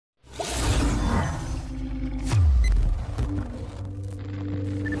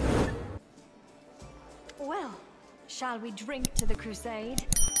shall we drink to the Crusade?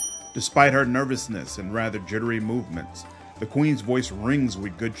 Despite her nervousness and rather jittery movements, the Queen's voice rings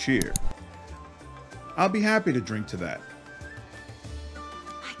with good cheer. I'll be happy to drink to that.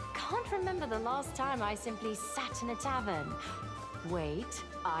 I can't remember the last time I simply sat in a tavern. Wait,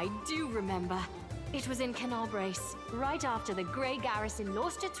 I do remember. It was in Canabrace, right after the Grey Garrison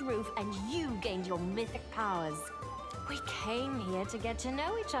lost its roof and you gained your mythic powers. We came here to get to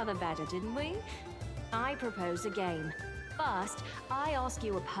know each other better, didn't we? I propose a game. First, I ask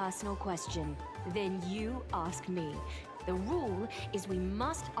you a personal question. Then you ask me. The rule is we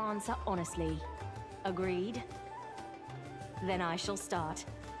must answer honestly. Agreed? Then I shall start.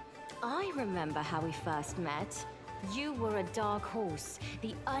 I remember how we first met. You were a dark horse,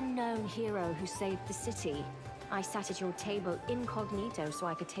 the unknown hero who saved the city. I sat at your table incognito so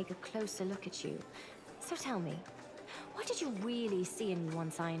I could take a closer look at you. So tell me, what did you really see in me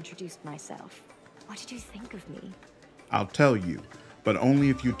once I introduced myself? What did you think of me? I'll tell you, but only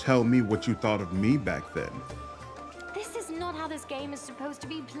if you tell me what you thought of me back then. This is not how this game is supposed to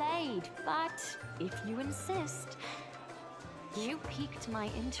be played, but if you insist. You piqued my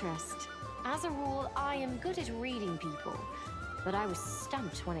interest. As a rule, I am good at reading people, but I was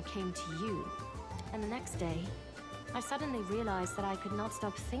stumped when it came to you. And the next day, I suddenly realized that I could not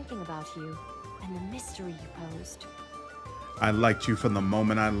stop thinking about you and the mystery you posed. I liked you from the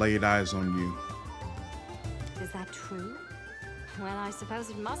moment I laid eyes on you. Is that true? Well, I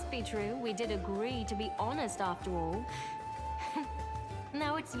suppose it must be true. We did agree to be honest after all.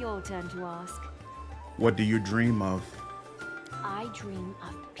 Now it's your turn to ask. What do you dream of? I dream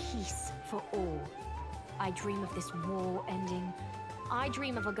of peace for all. I dream of this war ending. I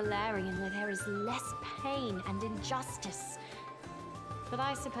dream of a Golarion where there is less pain and injustice. But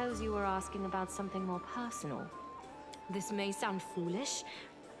I suppose you were asking about something more personal. This may sound foolish,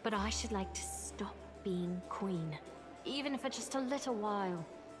 but I should like to stop being queen. Even for just a little while.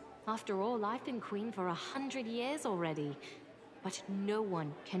 After all, I've been queen for 100 years already. But no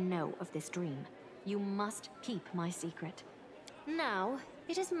one can know of this dream. You must keep my secret. Now,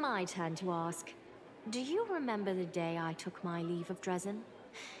 it is my turn to ask. Do you remember the day I took my leave of Dresden?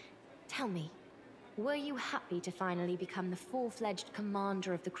 Tell me, were you happy to finally become the full-fledged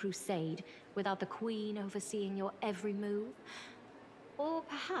commander of the Crusade without the Queen overseeing your every move? Or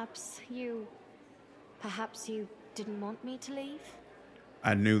perhaps you didn't want me to leave?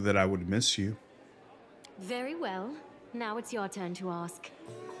 I knew that I would miss you. Very well. Now it's your turn to ask.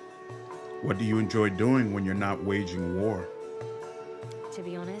 What do you enjoy doing when you're not waging war? To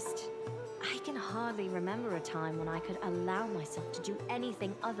be honest, I can hardly remember a time when I could allow myself to do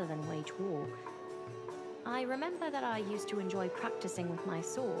anything other than wage war. I remember that I used to enjoy practicing with my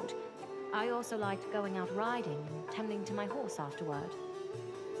sword. I also liked going out riding and tending to my horse afterward.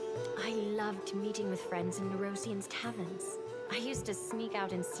 I loved meeting with friends in Nerosian's taverns. I used to sneak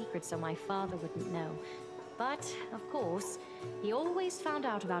out in secret so my father wouldn't know. But, of course, he always found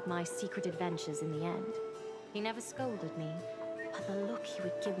out about my secret adventures in the end. He never scolded me, but the look he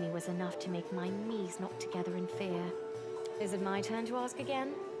would give me was enough to make my knees knock together in fear. Is it my turn to ask again?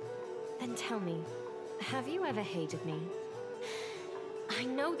 Then tell me, have you ever hated me? I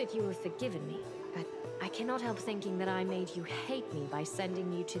know that you have forgiven me, but I cannot help thinking that I made you hate me by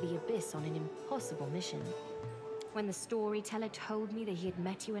sending you to the Abyss on an impossible mission. When the storyteller told me that he had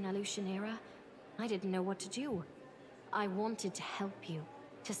met you in Alushanera, I didn't know what to do. I wanted to help you,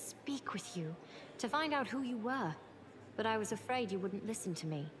 to speak with you, to find out who you were, but I was afraid you wouldn't listen to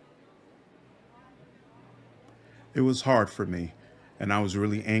me. It was hard for me, and I was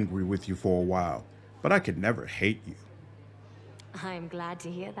really angry with you for a while, but I could never hate you. I am glad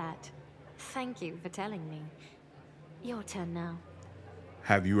to hear that. Thank you for telling me. Your turn now.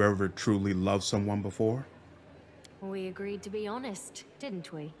 Have you ever truly loved someone before? We agreed to be honest,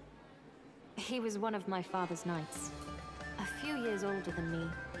 didn't we? He was one of my father's knights, a few years older than me.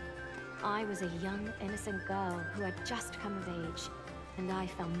 I was a young, innocent girl who had just come of age, and I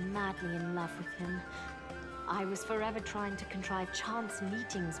fell madly in love with him. I was forever trying to contrive chance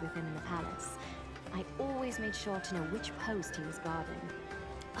meetings with him in the palace. I always made sure to know which post he was guarding.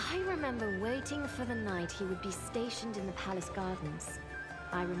 I remember waiting for the night he would be stationed in the palace gardens.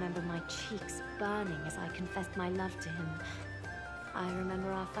 I remember my cheeks burning as I confessed my love to him. I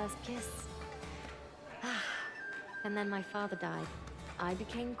remember our first kiss. And then my father died. I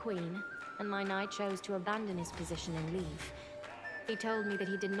became queen, and my knight chose to abandon his position and leave. He told me that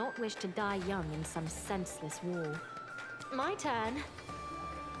he did not wish to die young in some senseless war. My turn.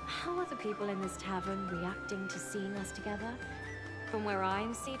 How are the people in this tavern reacting to seeing us together? From where I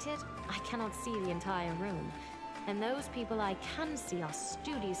am seated, I cannot see the entire room, and those people I can see are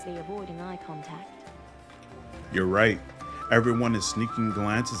studiously avoiding eye contact. You're right. Everyone is sneaking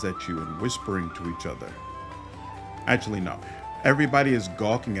glances at you and whispering to each other. Actually, no. Everybody is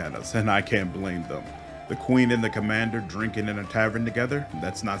gawking at us, and I can't blame them. The Queen and the Commander drinking in a tavern together,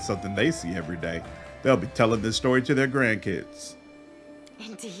 that's not something they see every day. They'll be telling this story to their grandkids.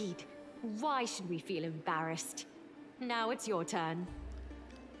 Indeed. Why should we feel embarrassed? Now it's your turn.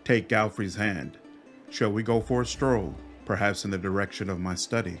 Take Galfrey's hand. Shall we go for a stroll, perhaps in the direction of my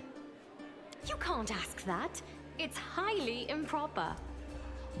study? You can't ask that. It's highly improper.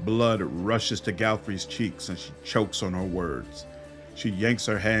 Blood rushes to Galfrey's cheeks and she chokes on her words. She yanks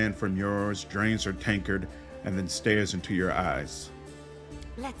her hand from yours, drains her tankard, and then stares into your eyes.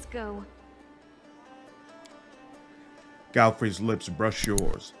 Let's go. Galfrey's lips brush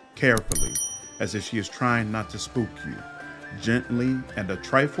yours, carefully, as if she is trying not to spook you, gently and a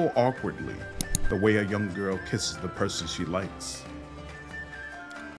trifle awkwardly, the way a young girl kisses the person she likes.